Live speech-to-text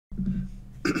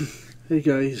Hey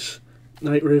guys,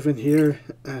 Night Raven here,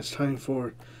 and it's time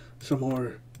for some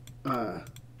more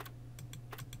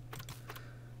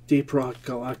Deep Rock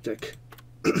Galactic.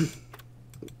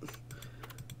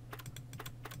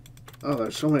 Oh,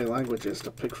 there's so many languages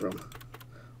to pick from.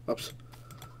 Oops.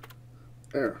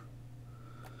 There.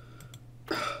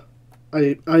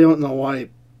 I don't know why I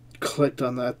clicked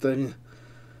on that thing.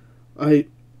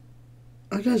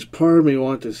 I guess part of me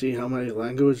wanted to see how many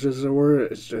languages there were.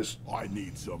 It's just I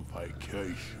need some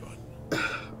vacation.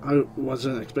 I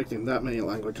wasn't expecting that many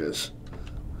languages.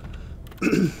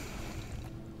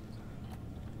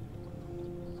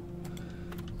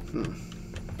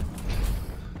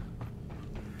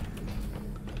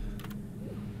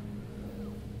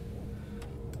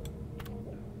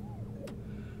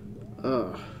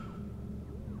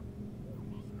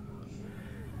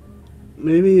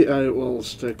 Maybe I will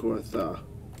stick with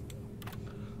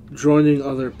joining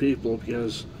other people,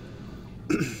 because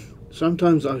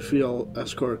sometimes I feel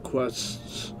escort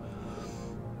quests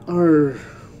are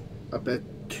a bit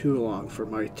too long for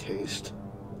my taste.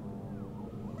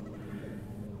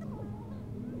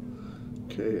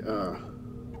 Okay,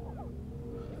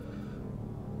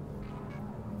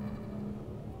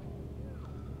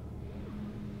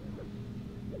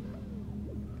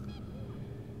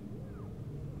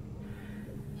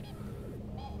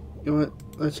 you know what?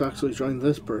 Let's actually join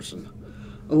this person.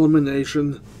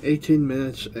 Elimination, 18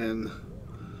 minutes, and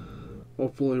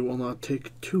hopefully will not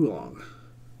take too long.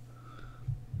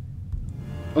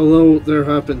 Although there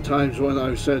have been times when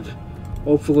I've said,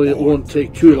 hopefully it won't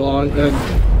take too long,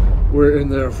 and we're in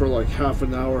there for like half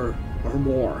an hour or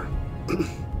more.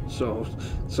 So,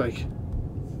 it's like...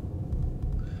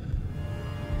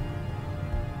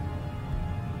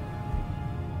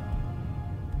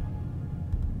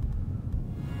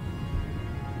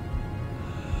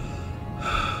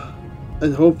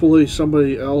 And hopefully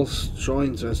somebody else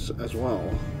joins us as well,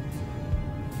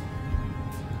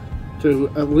 to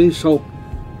at least help,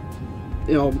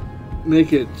 you know,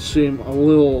 make it seem a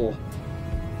little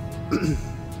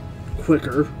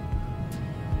quicker.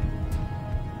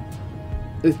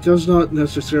 It does not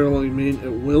necessarily mean it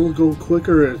will go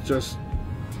quicker, it just,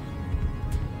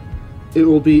 it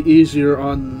will be easier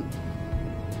on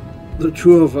the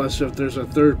two of us if there's a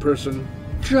third person,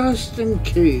 just in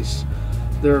case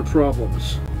there are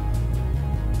problems.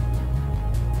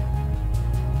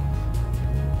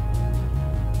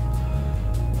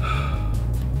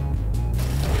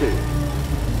 Okay.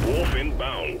 Wolf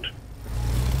inbound.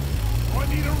 I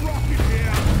need a rocket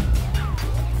here.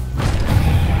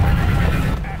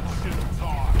 Action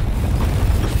time.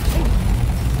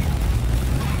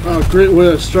 Oh, great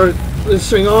way to start this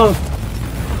thing off.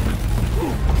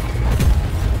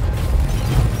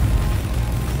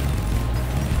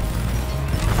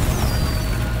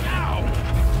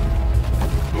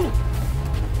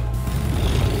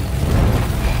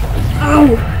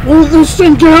 Won't this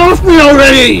thing get off me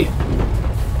already?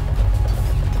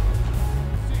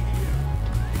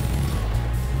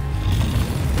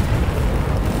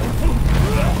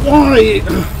 Why?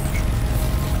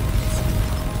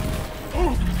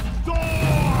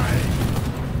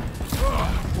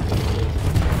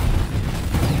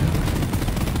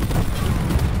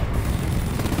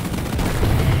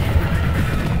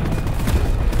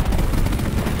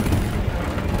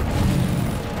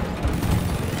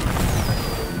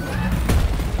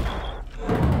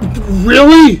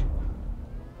 Really?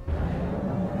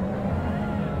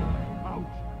 Ouch,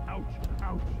 ouch,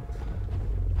 ouch.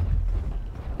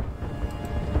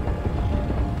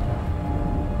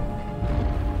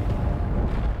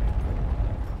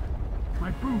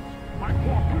 My boots, my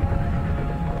pocket.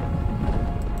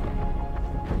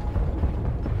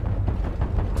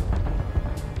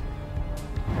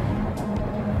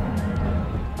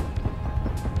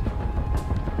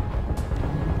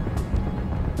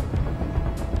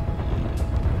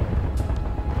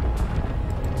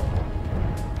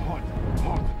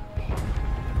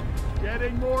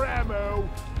 Getting more ammo.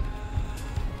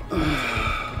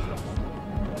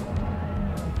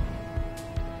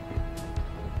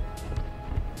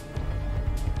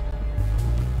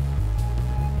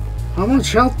 How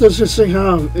much health does this thing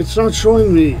have? It's not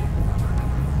showing me.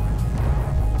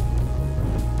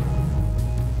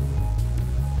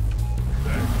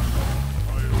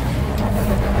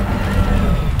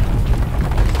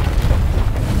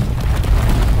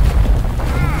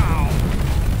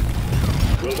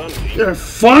 Yeah,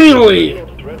 finally!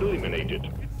 Threat eliminated.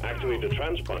 Activate the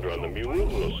transponder on the mule.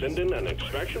 We'll send in an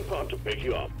extraction pod to pick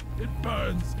you up. It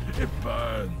burns. It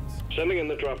burns. Sending in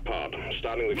the drop pod.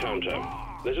 Starting the counter.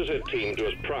 This is it, team. Do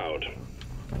us proud.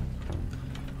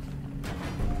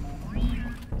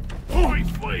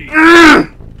 Please. Ah!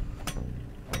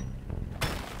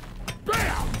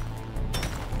 Bam!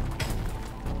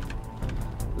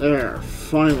 There,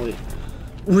 finally.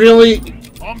 Really?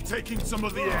 I'm taking some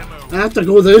of the ammo. I have to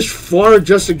go this far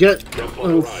just to get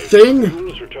a thing?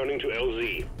 Fuel is returning to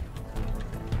LZ.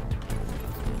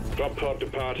 Drop pod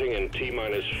departing in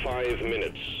T-minus 5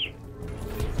 minutes.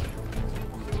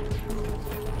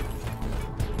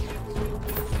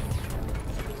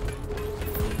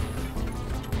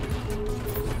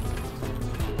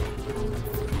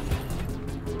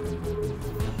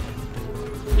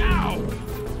 Now!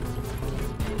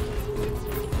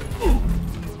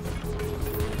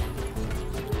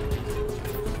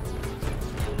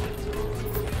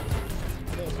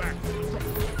 Fall back to the truck.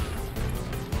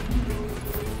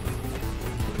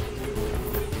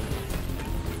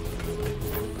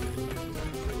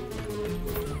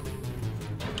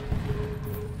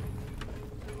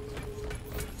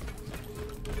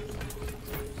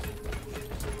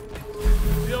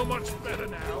 Feel much better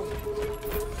now.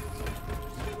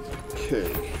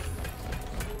 Okay.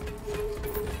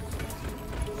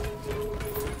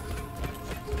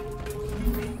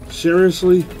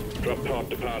 Seriously? Drop pod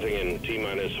departing in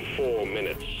T-minus 4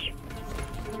 minutes.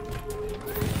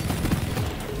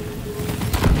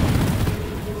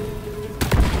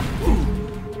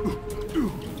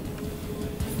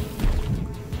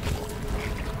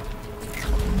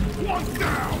 One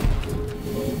down!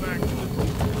 Fall back to the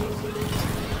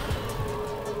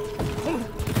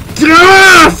Get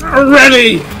off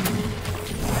already!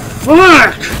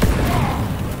 Fuck!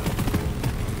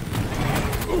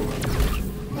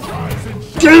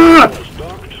 Get up! Has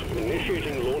docked.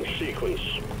 Initiating launch sequence.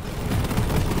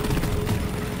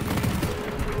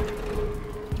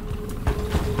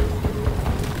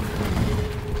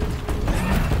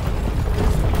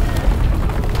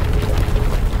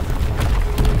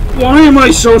 Why am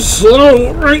I so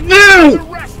slow right now? The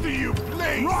rest of you,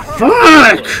 please!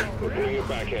 Fuck! We're bringing it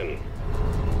back in.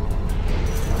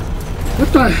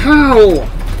 What the hell?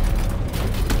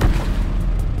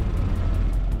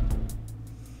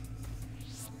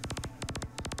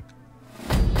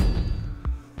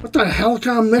 What the hell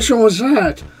kind of mission was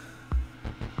that?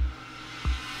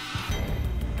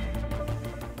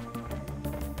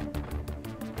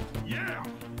 Yeah!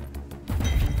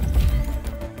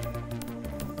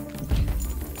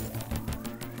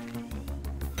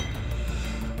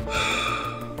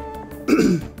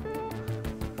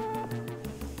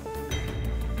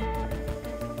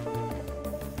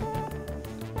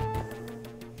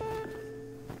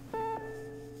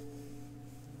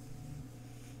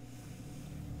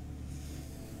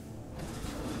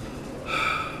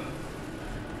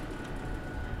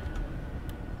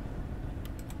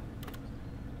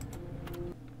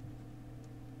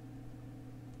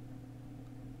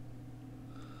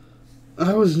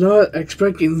 I was not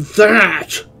expecting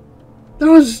that. That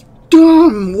was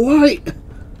dumb. Why?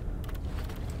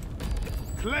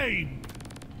 Claim!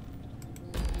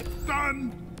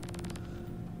 Done!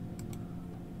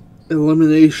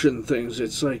 Elimination things.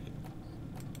 It's like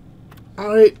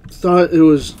I thought it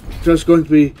was just going to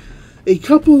be a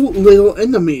couple little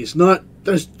enemies, not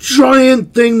this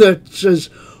giant thing that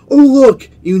says, "Oh look,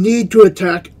 you need to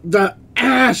attack the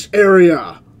ass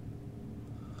area."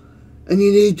 And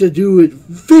you need to do it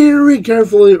very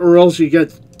carefully or else you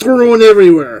get thrown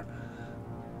everywhere.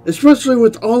 Especially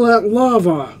with all that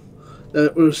lava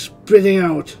that was spitting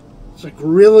out. It's like,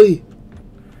 really?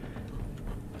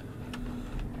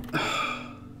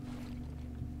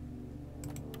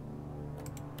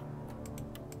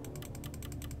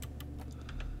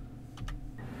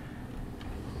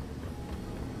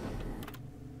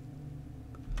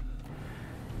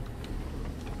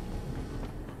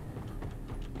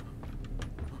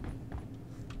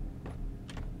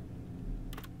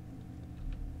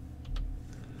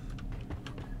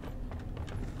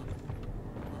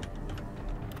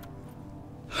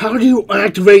 How do you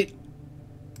activate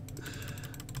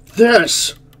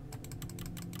this?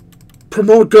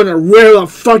 Promote gunner. Where the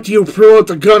fuck do you promote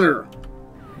the gunner?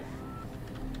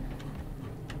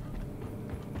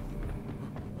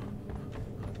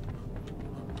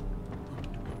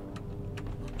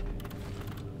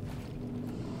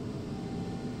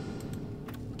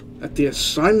 At the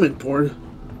assignment board?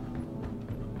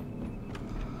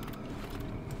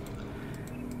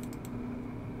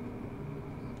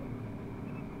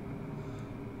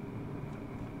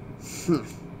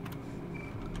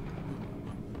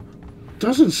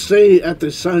 Doesn't say at the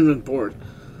assignment board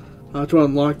how to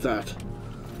unlock that.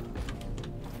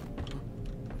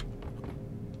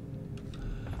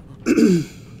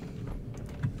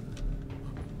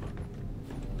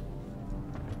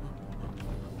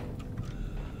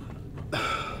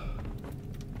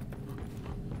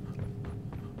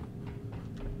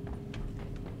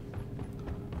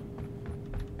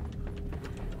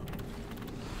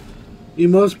 You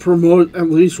must promote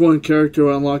at least one character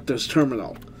to unlock this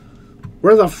terminal.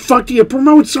 Where the fuck do you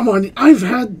promote someone? I've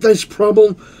had this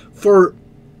problem for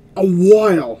a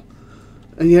while.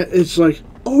 And yet it's like,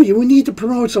 oh, you need to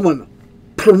promote someone.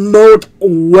 Promote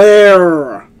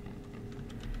where?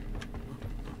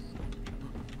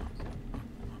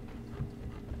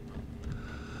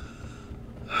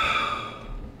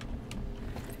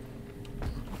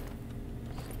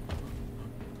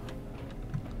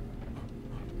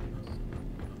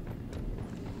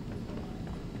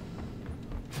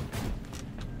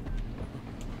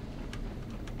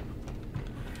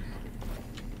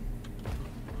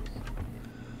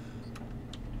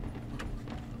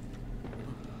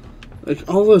 Like,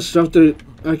 all the stuff that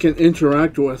I can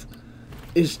interact with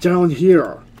is down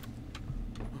here.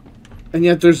 And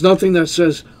yet there's nothing that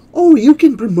says, oh, you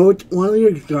can promote one of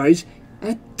your guys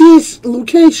at this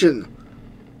location.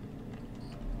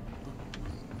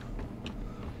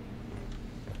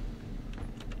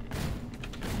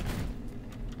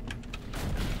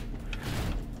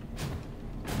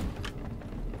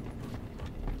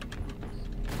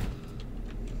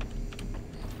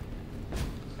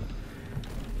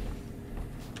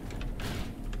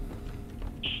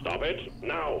 Stop it,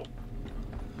 now!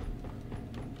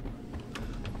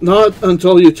 Not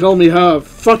until you tell me how to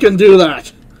fucking do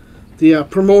that. The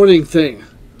promoting thing.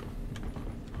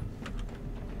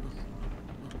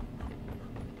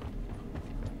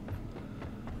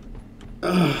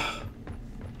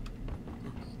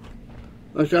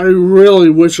 Like, I really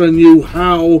wish I knew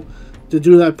how to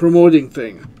do that promoting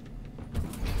thing.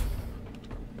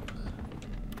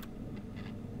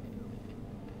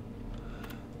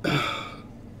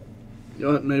 You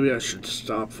know what, maybe I should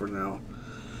stop for now.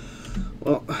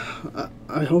 Well,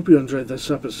 I hope you enjoyed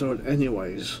this episode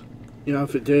anyways. You know,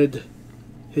 if it did,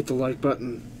 hit the like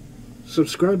button,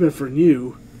 subscribe if you're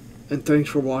new, and thanks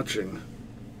for watching.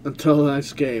 Until the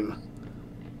next game.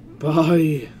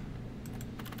 Bye.